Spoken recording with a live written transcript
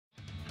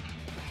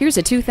Here's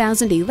a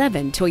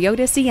 2011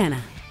 Toyota Sienna.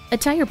 A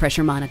tire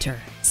pressure monitor,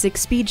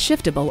 6-speed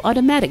shiftable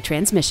automatic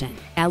transmission,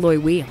 alloy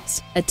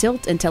wheels, a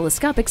tilt and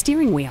telescopic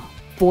steering wheel,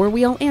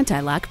 4-wheel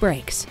anti-lock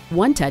brakes,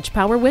 one-touch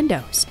power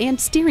windows, and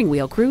steering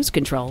wheel cruise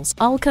controls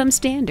all come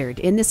standard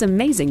in this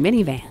amazing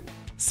minivan.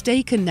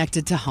 Stay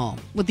connected to home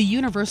with the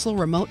universal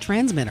remote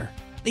transmitter.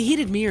 The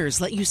heated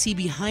mirrors let you see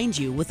behind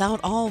you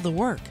without all the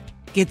work.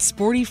 Get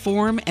sporty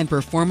form and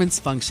performance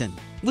function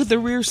with the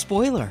rear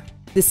spoiler.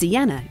 The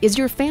Sienna is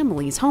your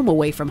family's home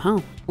away from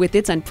home with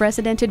its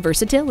unprecedented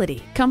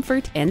versatility,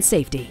 comfort, and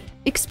safety.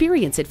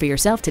 Experience it for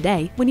yourself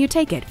today when you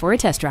take it for a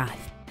test drive.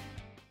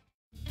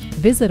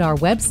 Visit our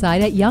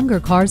website at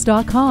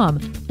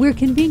youngercars.com. We're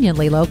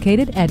conveniently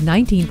located at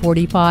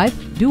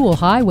 1945 Dual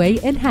Highway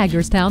in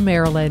Hagerstown,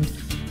 Maryland.